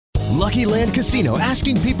Lucky Land Casino,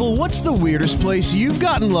 asking people, what's the weirdest place you've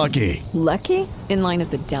gotten lucky? Lucky? In line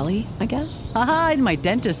at the deli, I guess? Aha, in my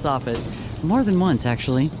dentist's office. More than once,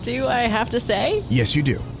 actually. Do I have to say? Yes, you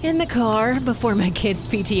do. In the car before my kids'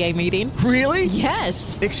 PTA meeting. Really?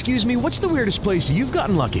 Yes. Excuse me, what's the weirdest place you've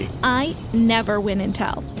gotten lucky? I never win and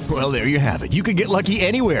tell. Well, there you have it. You can get lucky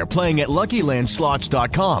anywhere, playing at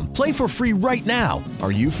LuckyLandSlots.com. Play for free right now.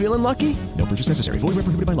 Are you feeling lucky? No purchase necessary. Void where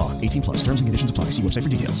prohibited by law. 18 plus. Terms and conditions apply. See website for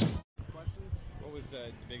details. What was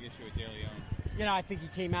the big issue with De Leon? You know, I think he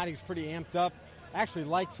came out, he was pretty amped up. Actually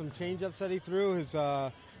liked some changeups that he threw.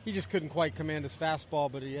 He just couldn't quite command his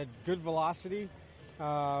fastball, but he had good velocity.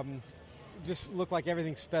 Just looked like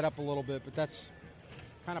everything sped up a little bit, but that's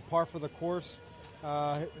kind of par for the course,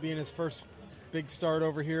 being his first big start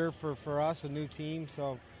over here for us, a new team.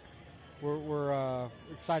 So we're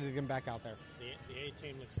excited to get him back out there. The A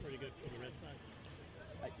team looks pretty good for the Red Sox.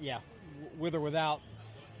 Yeah, with or without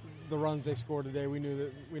the runs they scored today, we know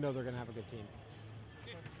they're going to have a good team.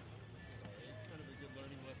 Kind of a good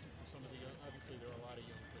learning lesson for some of the young. Obviously, there are a lot of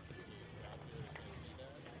young pitchers out there. Can you see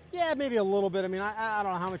that? Yeah, maybe a little bit. I mean, I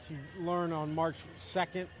don't know how much you learn on March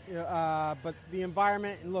 2nd, but the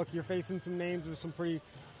environment, and look, you're facing some names with some pretty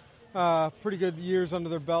good years under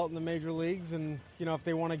their belt in the major leagues, and, you know, if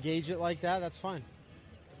they want to gauge it like that, that's fine.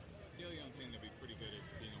 De Leon seemed to be pretty good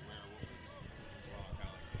at being aware of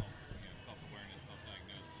what was self-awareness,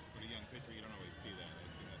 self-diagnosis. For a young pitcher, you don't always see that.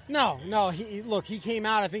 No. He came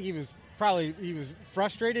out, I think he was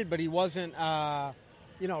frustrated, but he wasn't,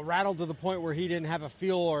 rattled to the point where he didn't have a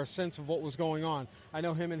feel or a sense of what was going on. I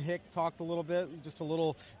know him and Hick talked a little bit, just a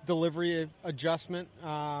little delivery adjustment,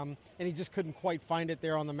 and he just couldn't quite find it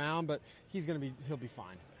there on the mound, but he'll be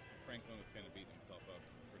fine. Franklin was kind of beating himself up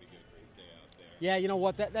pretty good for his day out there. Yeah, you know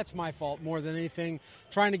what? That's my fault more than anything.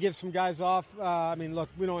 Trying to give some guys off. Look,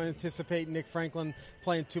 we don't anticipate Nick Franklin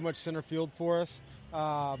playing too much center field for us.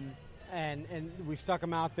 And we stuck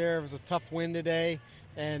him out there. It was a tough win today.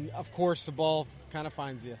 And, of course, the ball kind of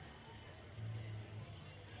finds you.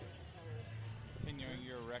 Continuing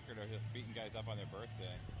your record of just beating guys up on their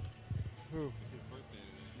birthday. Who? His birthday.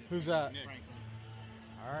 Who's that? Nick.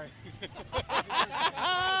 All right.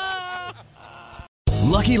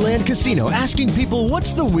 Lucky Land Casino, asking people,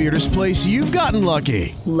 what's the weirdest place you've gotten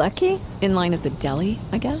lucky? Lucky? In line at the deli,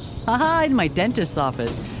 I guess? Aha, in my dentist's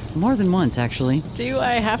office. More than once, actually. Do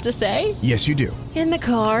I have to say? Yes, you do. In the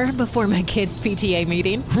car before my kids' PTA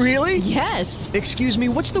meeting. Really? Yes. Excuse me,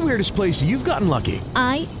 what's the weirdest place you've gotten lucky?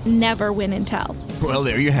 I never win and tell. Well,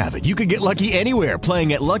 there you have it. You can get lucky anywhere,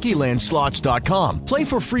 playing at LuckyLandSlots.com. Play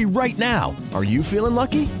for free right now. Are you feeling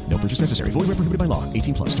lucky? No purchase necessary. Void where prohibited by law.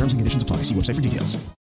 18 plus. Terms and conditions apply. See website for details.